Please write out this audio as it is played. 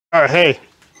Alright, hey,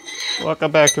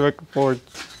 welcome back to Rick Ford.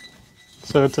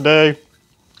 So today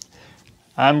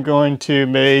I'm going to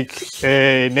make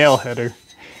a nail header.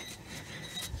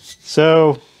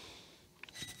 So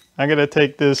I'm going to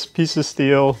take this piece of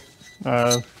steel,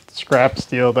 scrap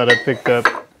steel that I picked up,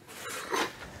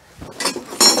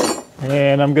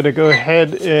 and I'm going to go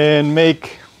ahead and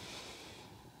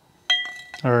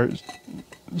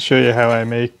show you how I'm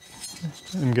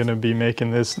going to be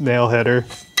making this nail header.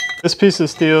 This piece of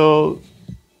steel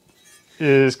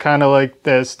is kind of like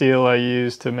that steel I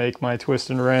use to make my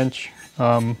twist and wrench.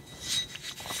 So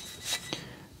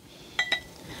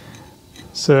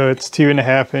it's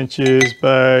 2.5 inches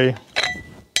by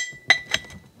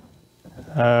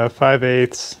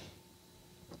 5/8.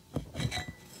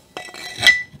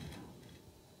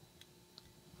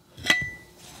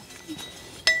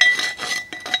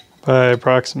 By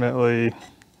approximately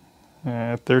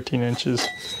 13 inches.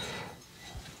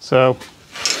 So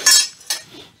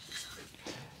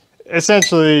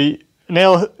essentially,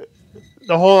 the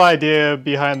whole idea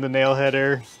behind the nail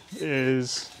header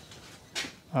is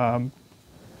to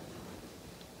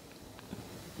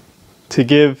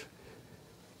give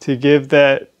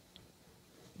the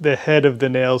head of the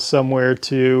nail somewhere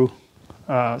to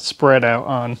spread out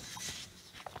on.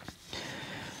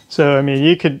 So I mean,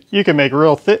 you could make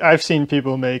real thick. I've seen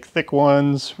people make thick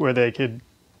ones where they could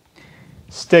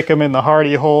stick them in the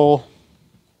hardy hole.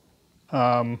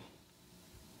 I've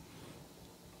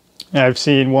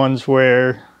seen ones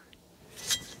where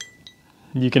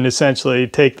you can essentially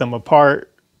take them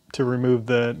apart to remove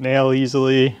the nail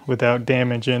easily without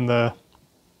damaging the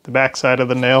backside of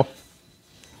the nail,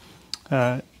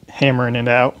 hammering it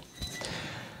out.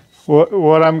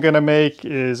 What I'm going to make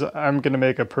is I'm going to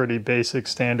make a pretty basic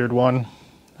standard one.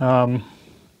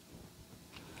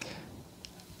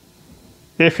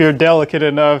 If you're delicate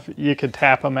enough, you could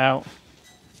tap them out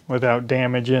without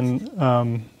damaging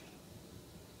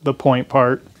the point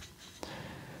part.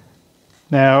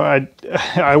 Now,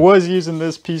 I was using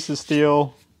this piece of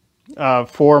steel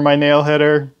for my nail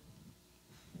header,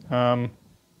 and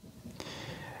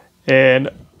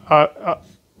I'll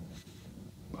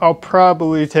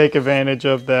probably take advantage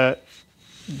of that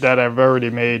I've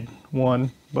already made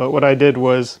one. But what I did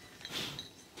was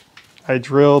I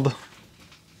drilled,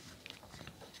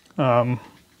 I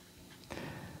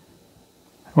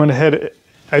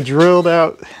drilled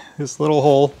out this little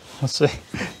hole. Let's see.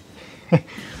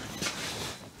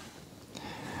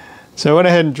 So I went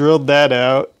ahead and drilled that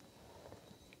out,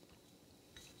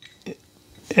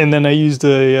 and then I used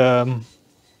a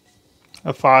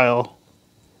file,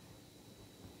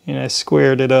 and I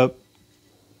squared it up.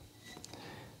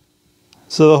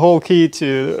 So the whole key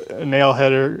to a nail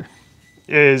header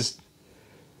is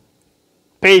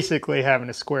basically having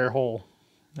a square hole,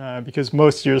 because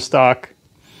most of your stock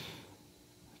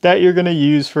that you're going to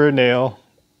use for a nail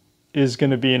is going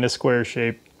to be in a square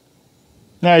shape.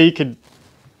 Now you could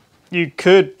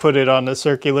put it on a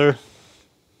circular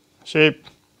shape,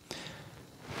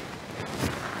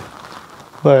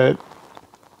 but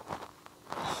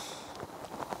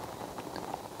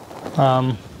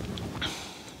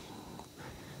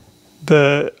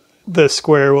the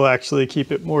square will actually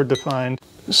keep it more defined.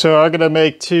 So I'm gonna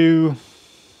make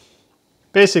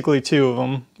basically two of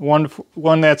them. One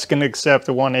that's gonna accept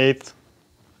a 1/8,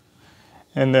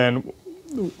 and then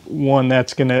one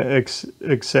that's gonna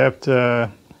accept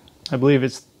I believe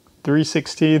it's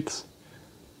 3/16.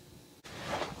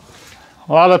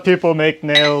 A lot of people make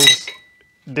nails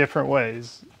different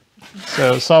ways.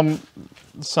 So some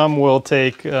will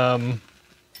take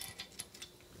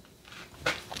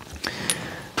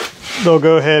they'll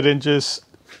go ahead and just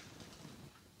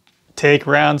take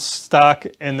round stock,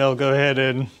 and they'll go ahead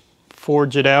and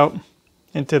forge it out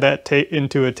into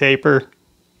into a taper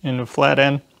in a flat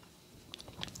end.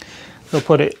 They'll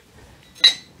put it,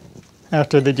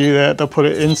 after they do that, they'll put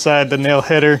it inside the nail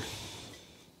header,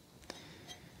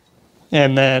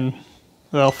 and then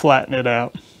they'll flatten it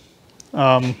out.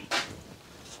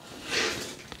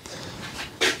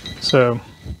 So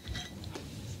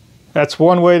that's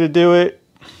one way to do it.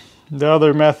 The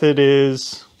other method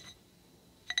is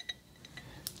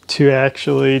to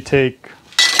actually take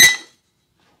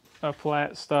a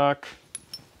flat stock,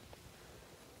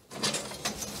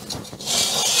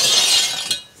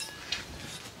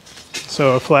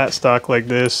 so a flat stock like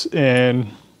this,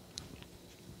 and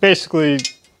basically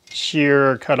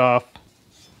shear or cut off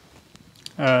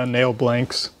nail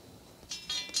blanks.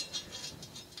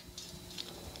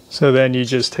 So then you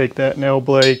just take that nail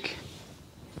blank,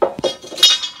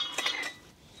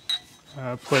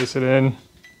 place it in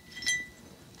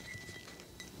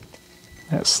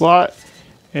that slot,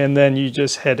 and then you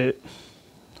just head it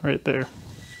right there.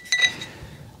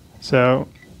 So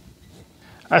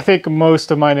I think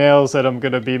most of my nails that I'm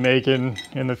going to be making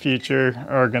in the future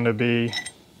are going to be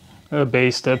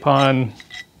based upon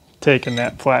taking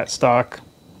that flat stock,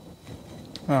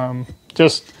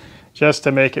 just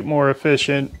to make it more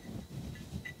efficient.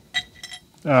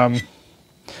 Now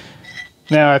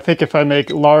I think if I make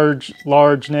large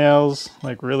nails,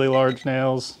 like really large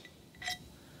nails,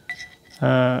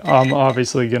 I'm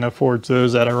obviously going to forge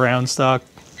those at a round stock.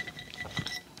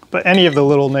 But any of the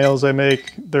little nails I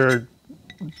make, they're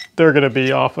going to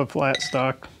be off of flat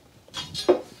stock.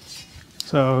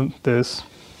 So this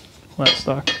flat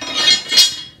stock.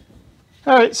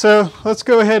 All right, so let's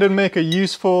go ahead and make a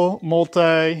useful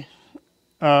multi.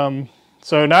 So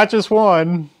not just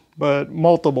one, but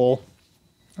multiple.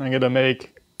 I'm going to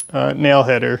make a nail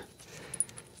header.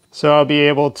 So I'll be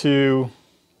able to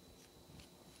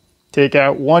take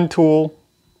out one tool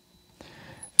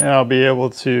and I'll be able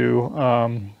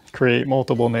to create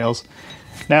multiple nails.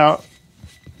 Now,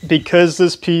 because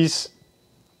this piece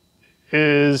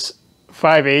is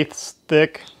 5/8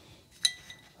 thick,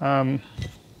 I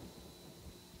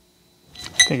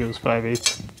think it was 5/8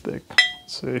 thick.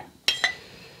 Let's see.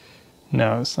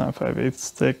 No, it's not 5/8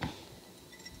 thick.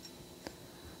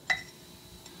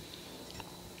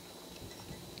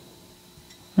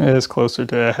 It is closer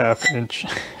to a 1/2 inch.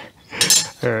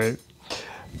 All right.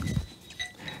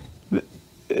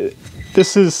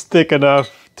 This is thick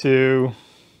enough to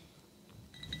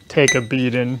take a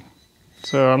beating,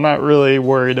 so I'm not really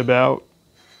worried about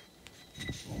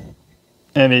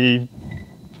any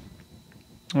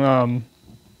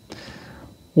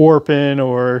warping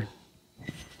or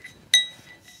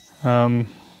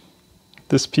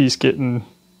this piece getting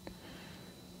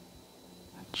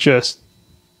just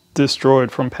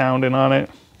destroyed from pounding on it.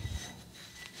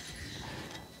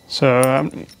 So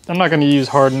I'm not going to use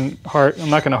I'm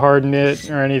not going to harden it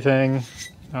or anything.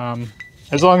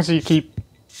 As long as you keep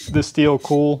the steel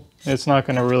cool, it's not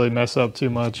going to really mess up too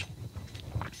much.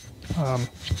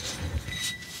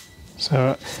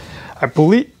 So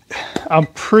I'm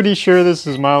pretty sure this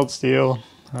is mild steel.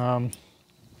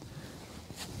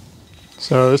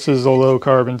 So this is a low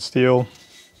carbon steel.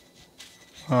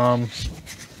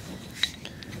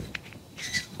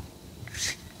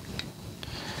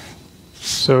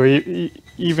 So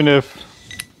even if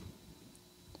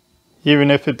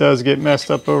it does get messed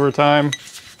up over time,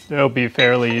 it'll be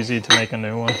fairly easy to make a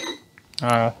new one.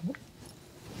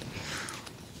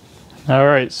 All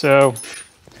right, so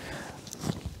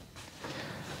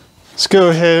let's go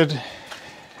ahead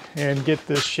and get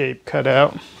this shape cut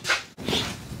out.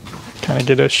 Kind of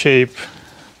get a shape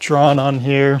drawn on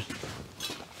here.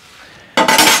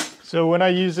 So when I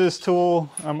use this tool,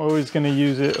 I'm always going to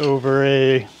use it over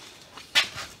a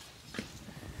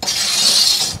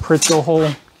Pritzl hole.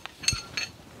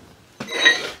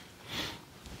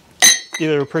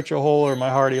 Either a Pritzl hole or my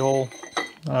Hardy hole.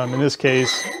 In this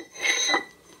case,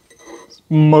 it's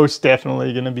most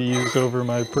definitely going to be used over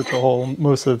my Pritzl hole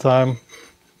most of the time.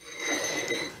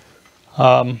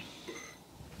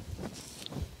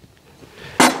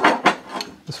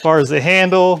 As far as the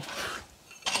handle,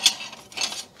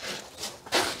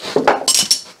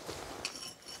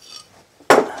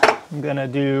 I'm going to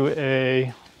do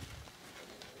a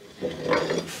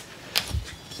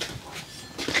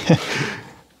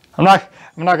I'm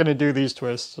not going to do these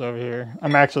twists over here.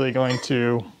 I'm actually going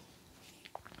to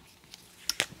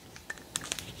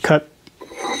cut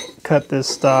this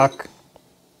stock.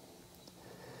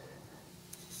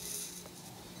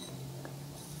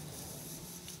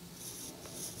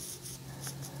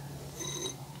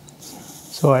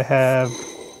 So I have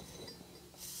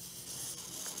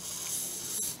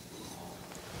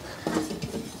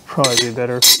probably be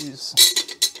better if I use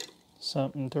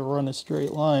something to run a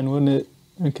straight line, wouldn't it?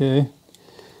 Okay.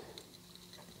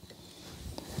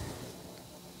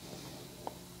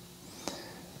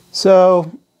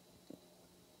 So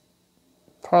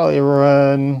probably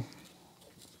run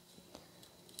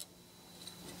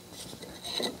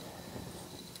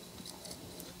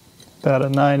about a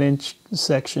 9-inch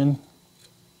section.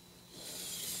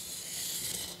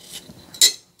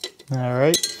 All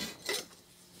right.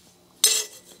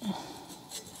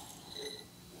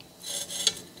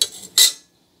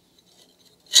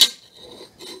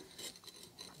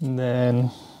 And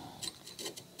then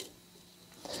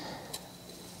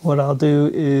what I'll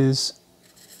do is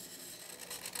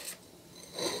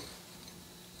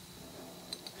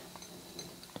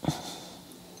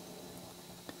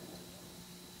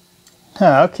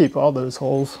I'll keep all those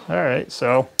holes. All right,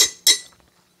 so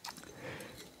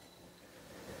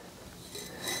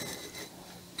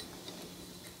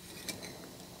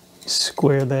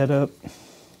square that up.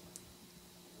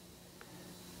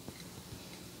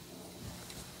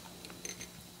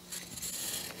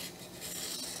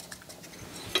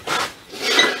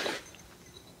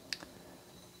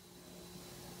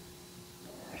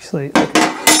 Actually,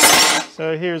 okay.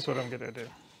 So here's what I'm gonna do.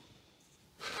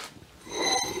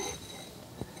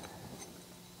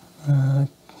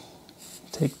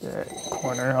 Take that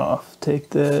corner off,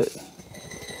 take that.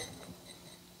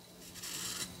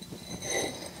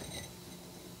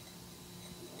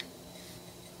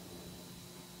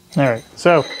 All right,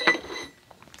 so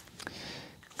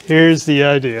here's the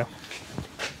idea.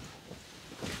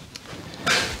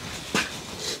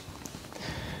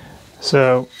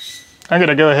 So I'm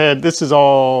gonna go ahead, this is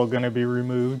all gonna be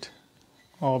removed,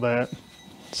 all that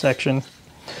section.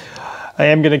 I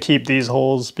am gonna keep these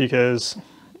holes because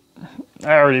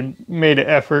I already made an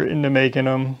effort into making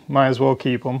them, might as well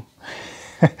keep them.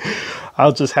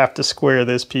 I'll just have to square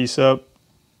this piece up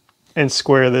and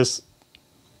square this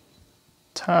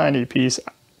tiny piece.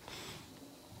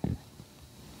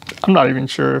 I'm not even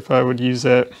sure if I would use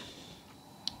that,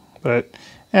 but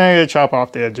and I'm gonna chop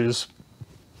off the edges.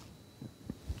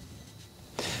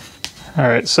 All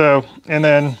right, so, and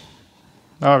then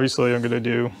obviously I'm gonna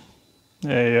do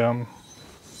a,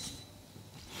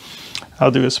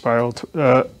 I'll do a spiral,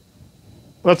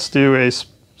 let's do a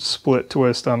split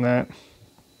twist on that.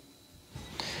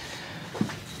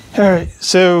 All right,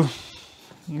 so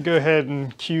go ahead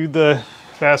and cue the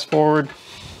fast forward.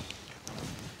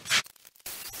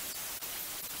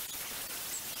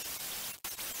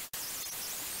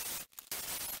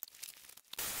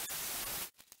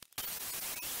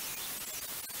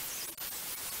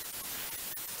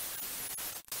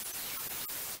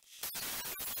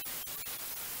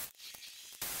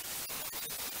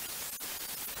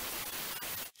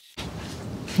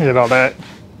 Get all that.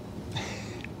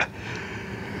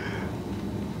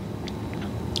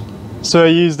 So I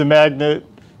used a magnet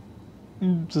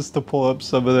just to pull up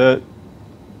some of that.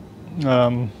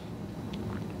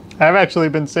 I've actually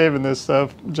been saving this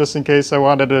stuff just in case I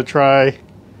wanted to try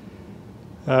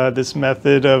this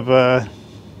method of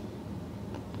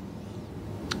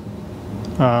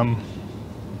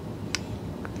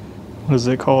what is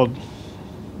it called?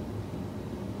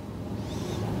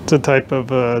 It's a type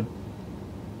of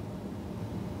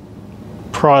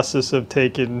process of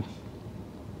taking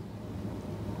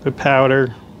the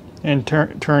powder and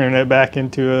turning it back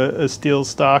into a steel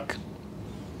stock.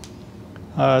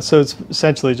 So it's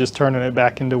essentially just turning it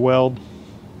back into weld.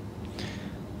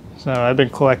 So I've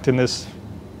been collecting this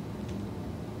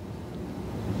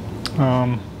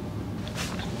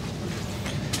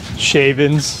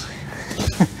shavings.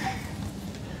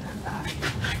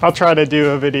 I'll try to do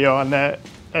a video on that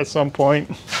at some point.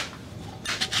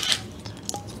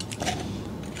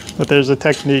 But there's a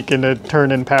technique in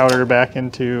turning powder back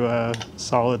into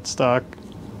solid stock.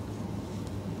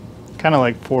 Kind of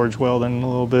like forge welding a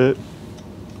little bit.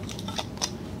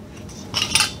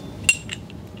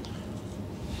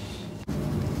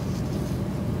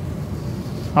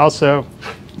 Also,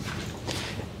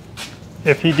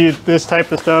 if you do this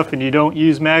type of stuff and you don't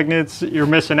use magnets, you're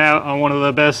missing out on one of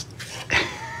the best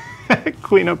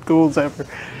cleanup tools ever.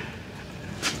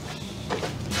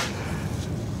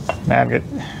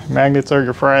 Magnets are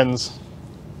your friends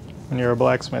when you're a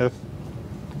blacksmith.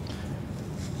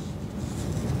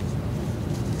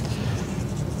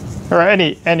 Or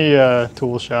any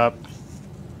tool shop.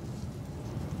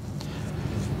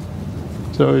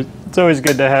 So it's always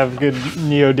good to have good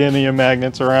neodymium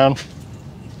magnets around.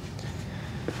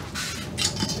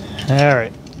 All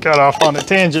right, got off on a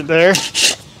tangent there.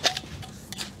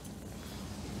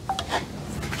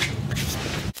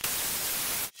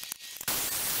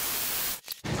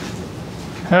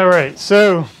 All right,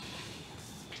 so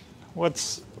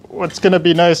what's going to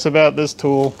be nice about this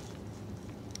tool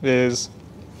is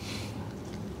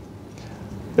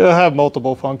it'll have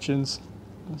multiple functions.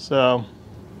 So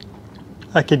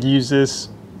I could use this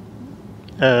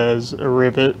as a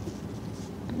rivet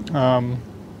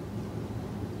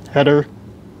header.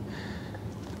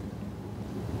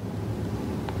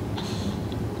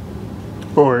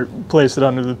 Or place it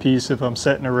under the piece if I'm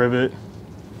setting a rivet.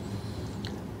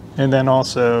 And then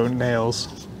also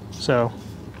nails. So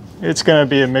it's going to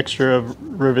be a mixture of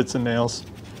rivets and nails.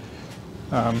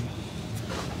 So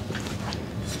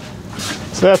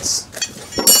that's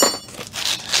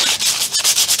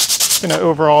going to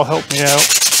overall help me out.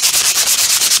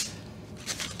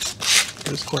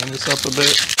 Just clean this up a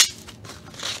bit.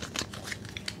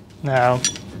 Now,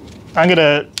 I'm going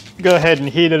to go ahead and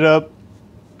heat it up.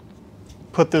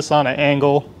 Put this on an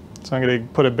angle. So I'm going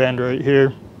to put a bend right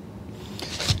here.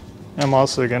 I'm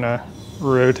also gonna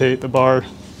rotate the bar.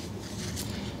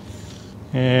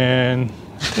 And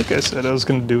I think I said I was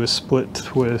gonna do a split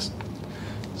twist.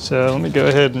 So let me go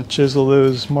ahead and chisel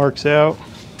those marks out.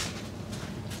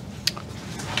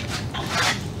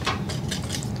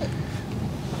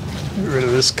 Get rid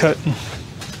of this cutting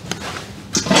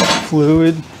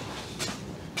fluid.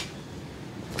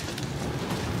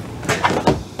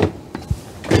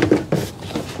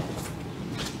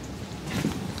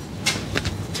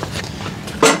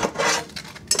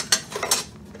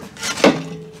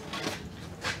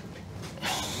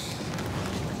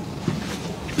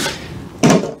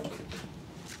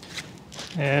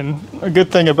 And a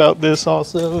good thing about this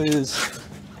also is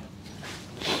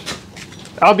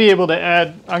I'll be able to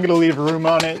add, I'm going to leave room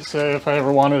on it, so if I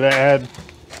ever wanted to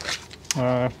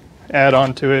add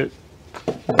on to it,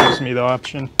 it gives me the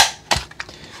option.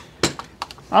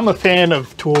 I'm a fan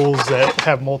of tools that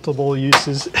have multiple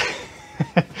uses.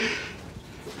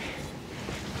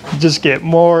 Just get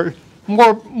more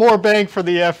bang for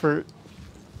the effort.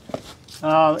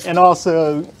 And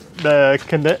also the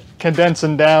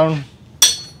condensing down,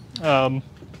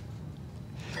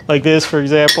 like this, for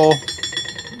example,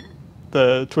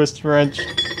 the twist wrench.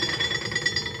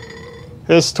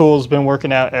 This tool's been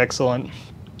working out excellent,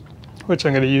 which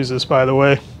I'm going to use this, by the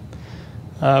way,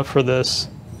 for this.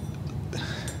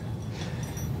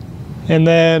 And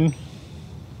then,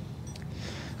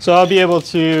 so I'll be able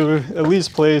to at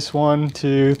least place 1,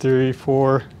 2, 3,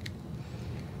 4.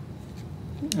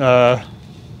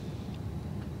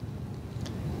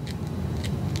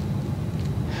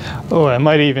 Oh, I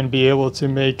might even be able to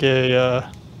make a,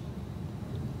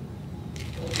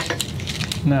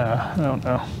 no, I don't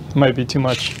know. It might be too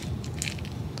much.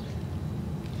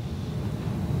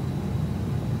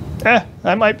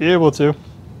 I might be able to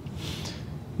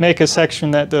make a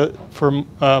section that for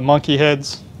monkey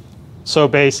heads. So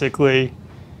basically,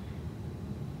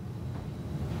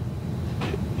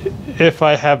 if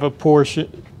I have a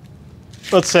portion,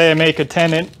 let's say I make a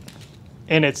tenant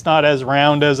and it's not as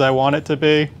round as I want it to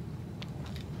be,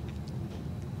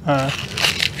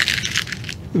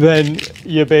 then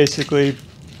you basically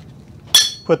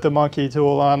put the monkey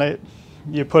tool on it,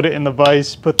 you put it in the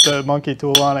vise, put the monkey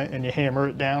tool on it, and you hammer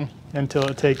it down until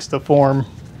it takes the form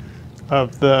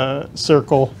of the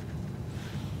circle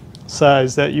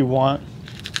size that you want.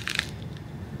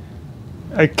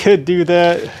 I could do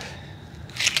that.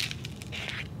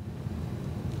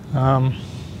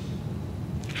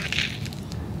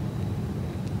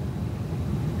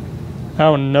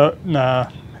 Oh no, nah,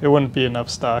 it wouldn't be enough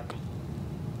stock.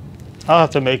 I'll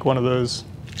have to make one of those.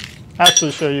 I'll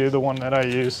actually show you the one that I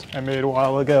use. I made a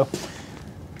while ago.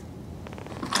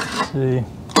 Let's see.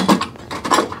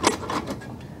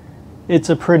 It's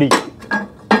a pretty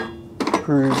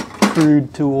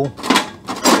crude tool.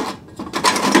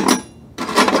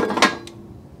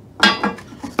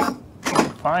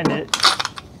 Find it.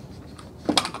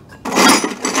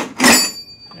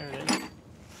 There it is.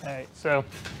 All right, so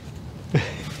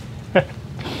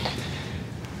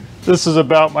this is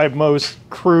about my most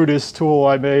crudest tool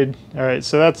I made. All right,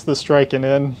 so that's the striking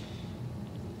end.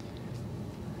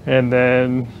 And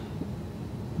then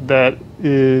that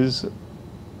is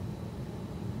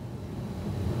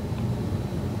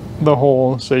the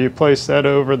hole. So you place that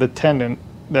over the tenon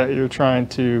that you're trying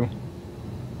to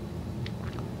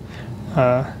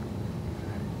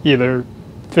either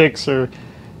fix or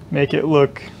make it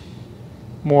look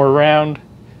more round.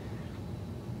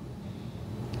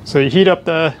 So you heat up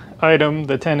the item,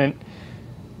 the tenon,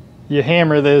 you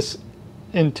hammer this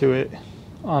into it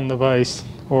on the vise,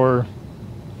 or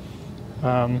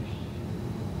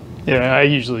yeah, I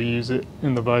usually use it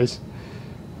in the vise.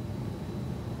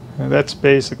 And that's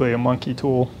basically a monkey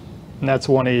tool, and that's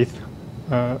 1/8.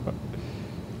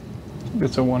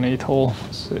 It's a 1/8 hole.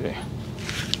 Let's see.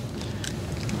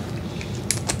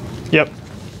 Yep.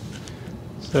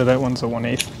 So that one's a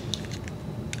 1/8.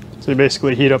 So you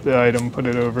basically heat up the item, put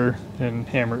it over, and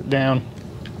hammer it down.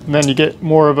 And then you get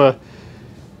more of a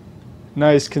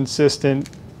nice, consistent,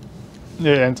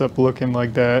 it ends up looking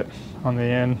like that on the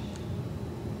end.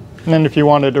 And then if you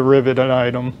wanted to rivet an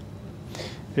item,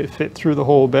 it fit through the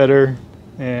hole better,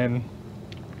 and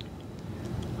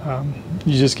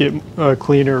you just get a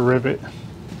cleaner rivet.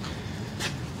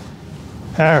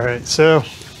 All right, so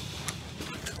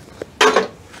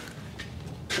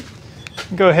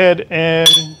go ahead and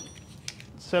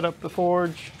set up the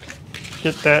forge,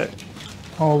 get that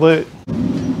all lit. All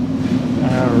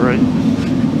right,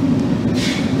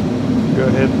 go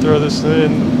ahead and throw this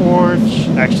in the forge.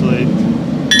 Actually,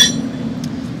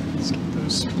 let's get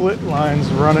those split lines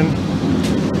running.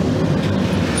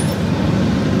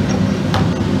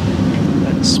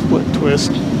 split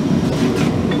twist. Okay.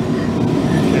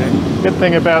 Good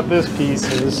thing about this piece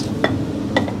is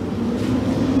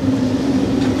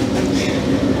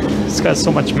it's got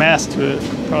so much mass to it,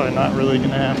 probably not really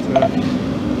going to have to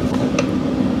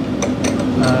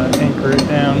anchor it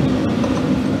down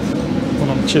when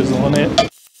I'm chiseling it.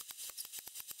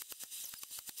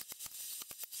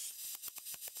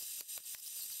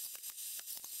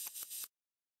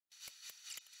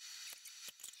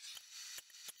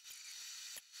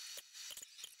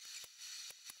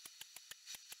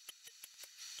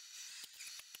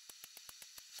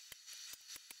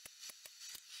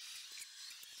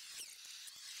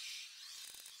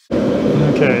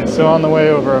 Okay, so on the way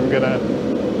over, I'm gonna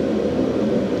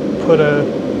put a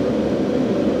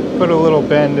little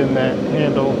bend in that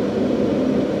handle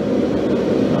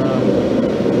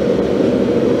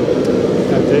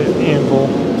at the anvil.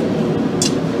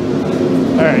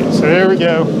 All right, so there we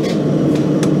go.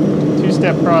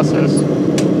 Two-step process.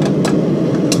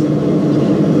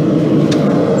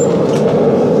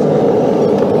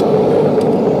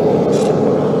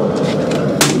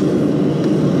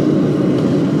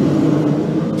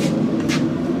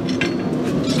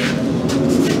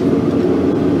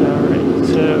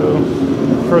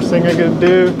 First thing I'm going to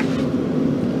do,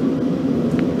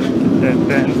 get that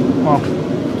bend. Well,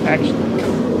 actually,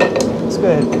 let's go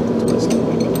ahead and twist it.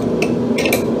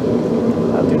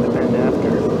 I'll do the bend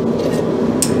after.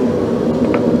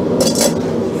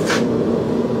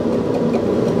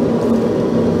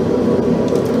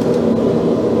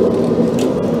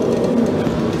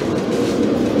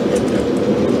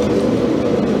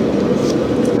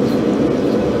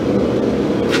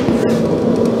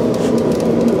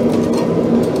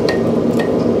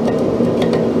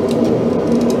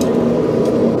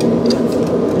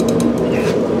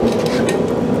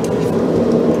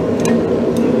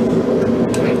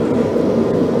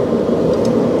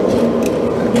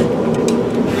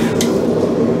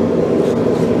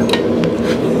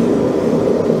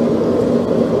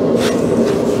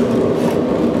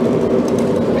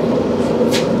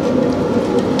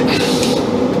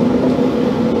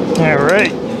 All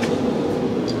right.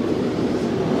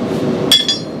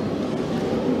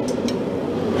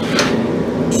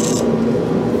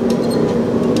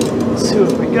 Let's see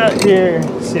what we got here.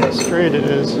 See how straight it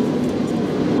is.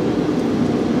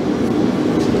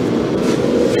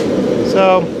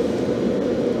 So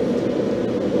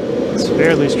it's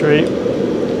fairly straight.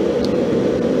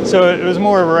 So it was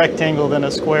more of a rectangle than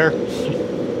a square.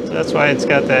 So that's why it's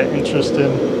got that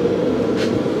interesting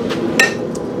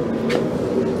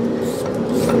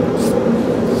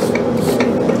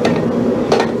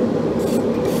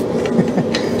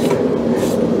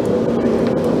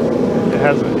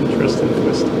has an interesting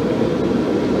twist. So,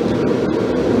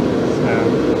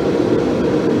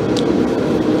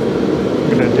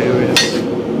 what I'm going to do is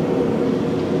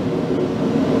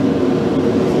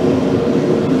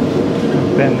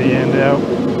bend the end out.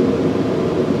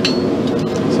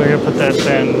 So I'm going to put that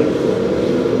bend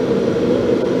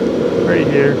right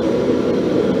here.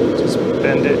 Just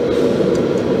bend it.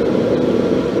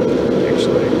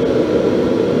 Actually.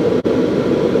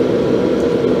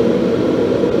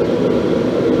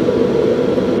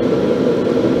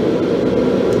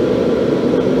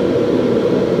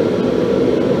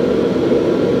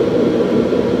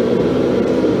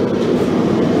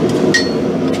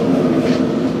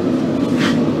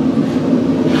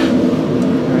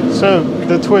 So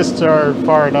the twists are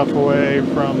far enough away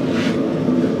from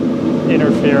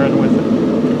interfering with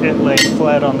it laying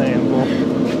flat on the anvil.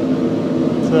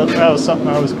 So that was something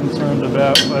I was concerned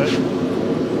about, but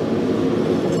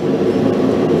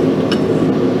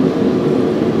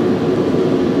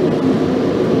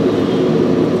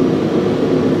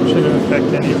shouldn't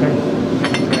affect anything.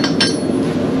 Okay.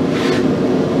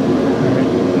 All right,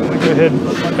 I'm gonna go ahead and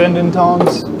put my bending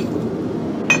tongs.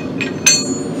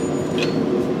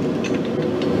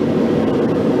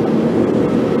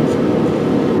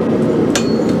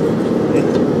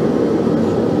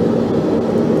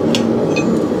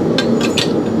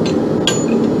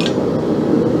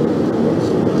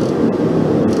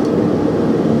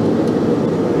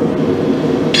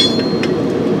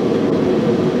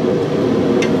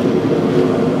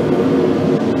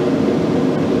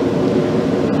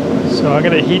 So I'm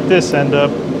going to heat this end up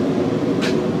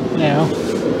now.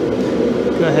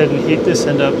 Go ahead and heat this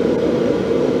end up.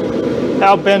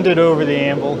 I'll bend it over the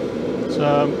anvil.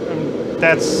 So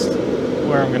that's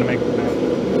where I'm going to make the bend.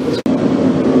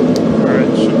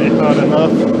 Alright, should be hot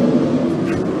enough.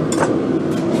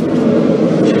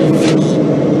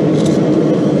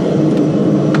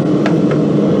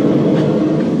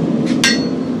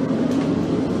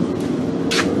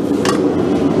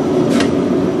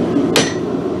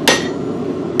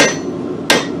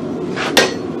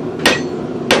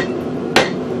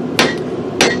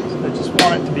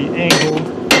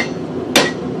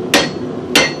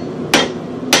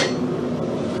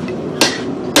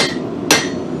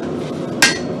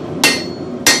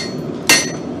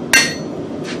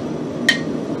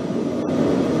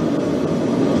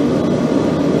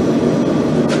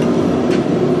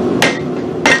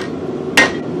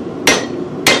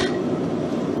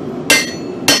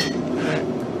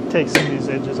 take some of these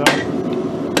edges off. I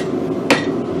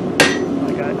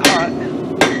got hot.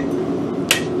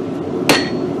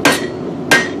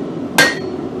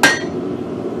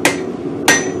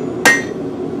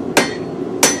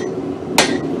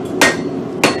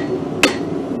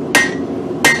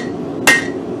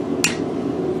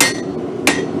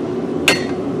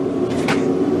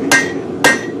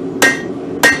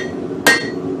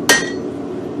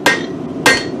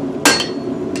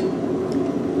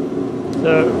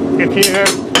 So if you've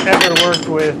ever worked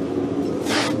with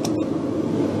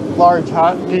large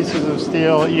hot pieces of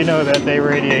steel, you know that they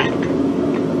radiate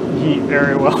heat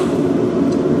very well.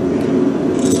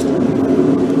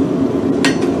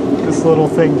 This little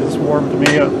thing just warmed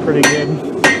me up pretty good.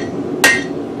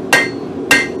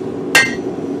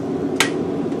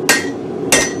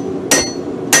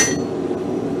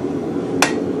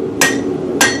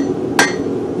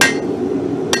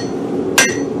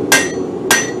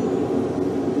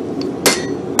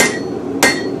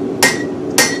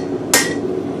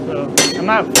 I'm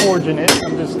not forging it,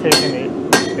 I'm just taking the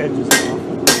edges off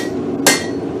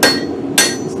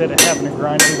instead of having to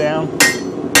grind them down.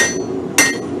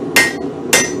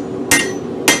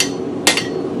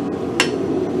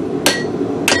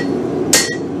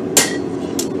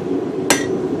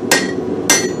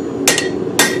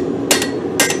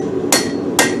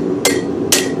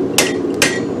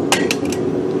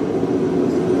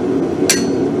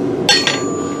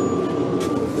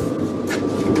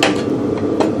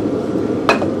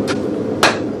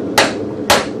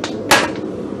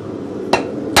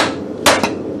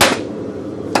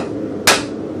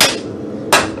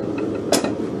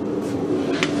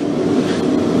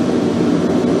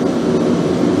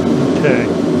 Okay.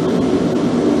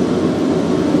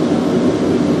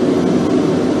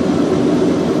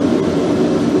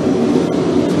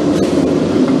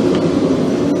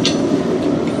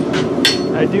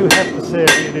 I do have to say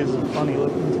it is a funny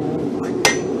looking tool.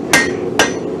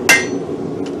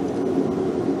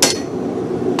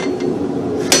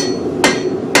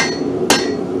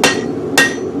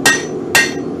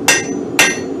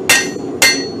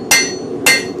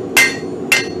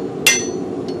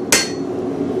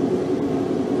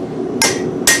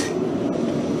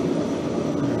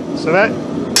 So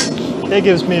that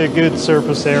gives me a good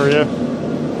surface area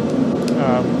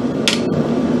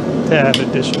to add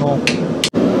additional.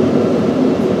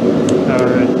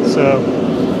 Alright, so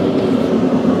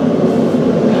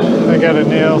I got a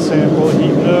nail sample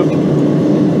heating up.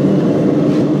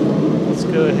 Let's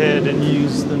go ahead and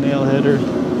use the nail header.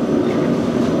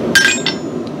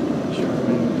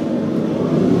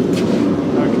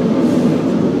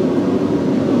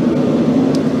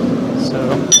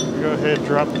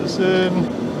 Drop this in.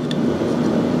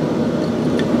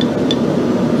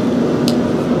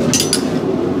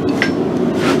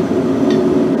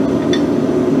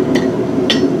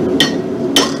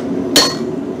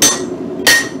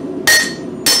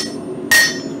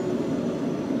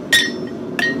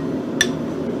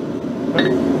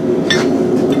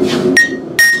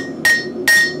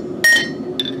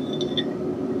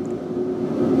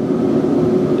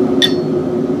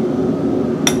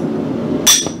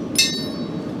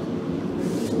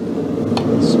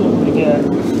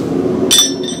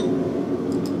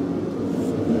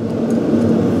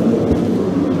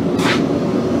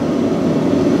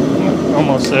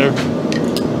 Almost there.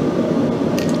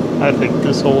 I think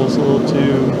this hole is a little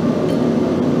too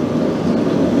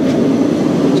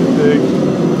big.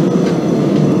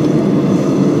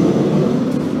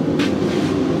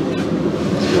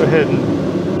 Let's go ahead and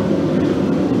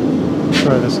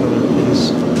try this other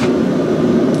piece.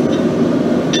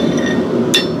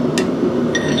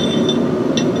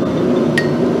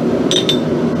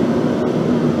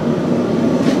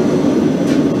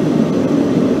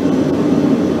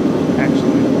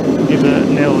 Give that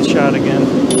nail a shot again.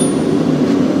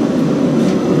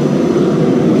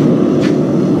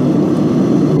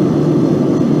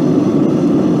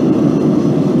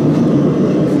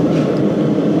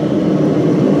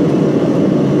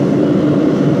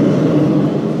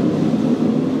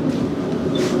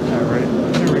 Alright,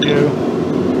 there we go.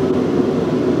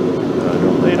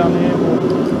 Don't lay it on the anvil.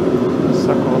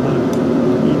 Suck all the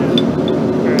heat in.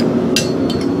 Alright.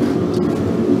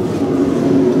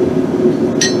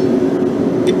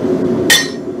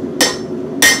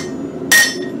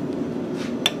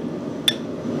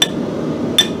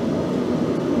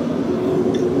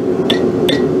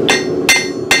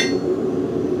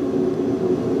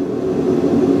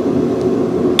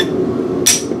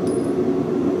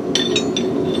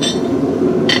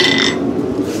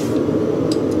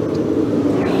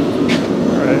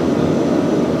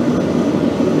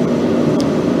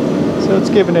 it's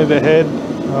giving it a head.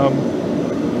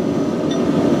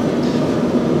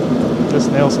 This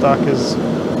nail stock is a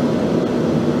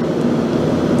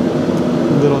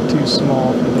little too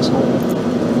small for this hole,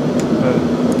 but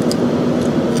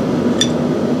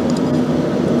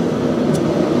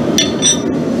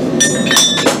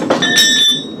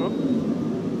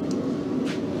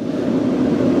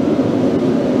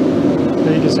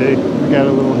you can see we got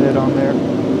a little head on there,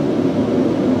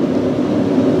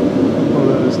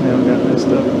 although this nail got messed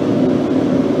up.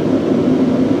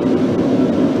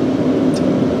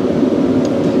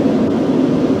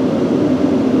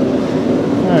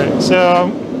 Alright,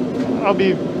 so I'll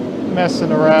be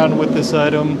messing around with this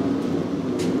item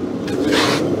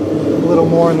a little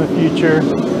more in the future.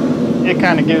 It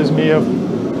kind of gives me a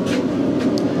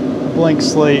blank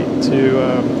slate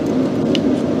to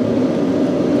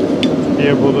be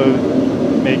able to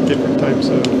make different types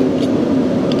of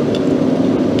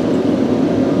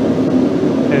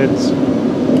heads,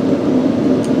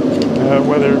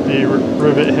 whether it be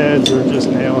rivet heads or just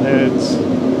nail heads.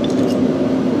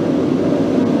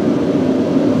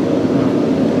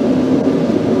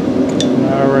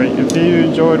 Alright, if you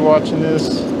enjoyed watching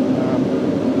this, go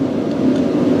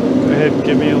ahead and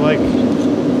give me a like,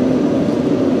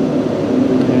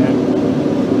 and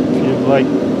if you'd like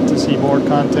to see more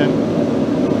content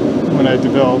when I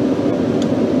develop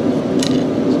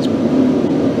just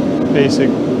basic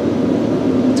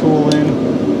tooling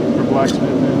for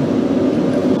blacksmithing,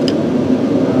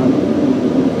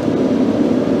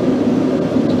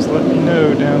 just let me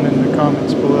know down in the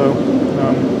comments below.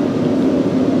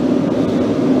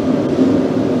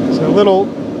 So little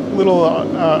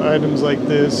items like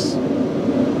this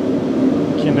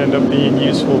can end up being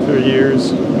useful for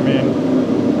years. I mean,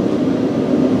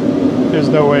 there's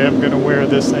no way I'm going to wear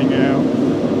this thing out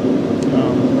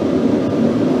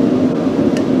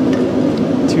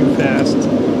too fast.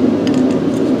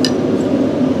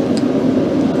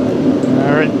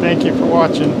 Alright, thank you for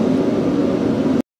watching.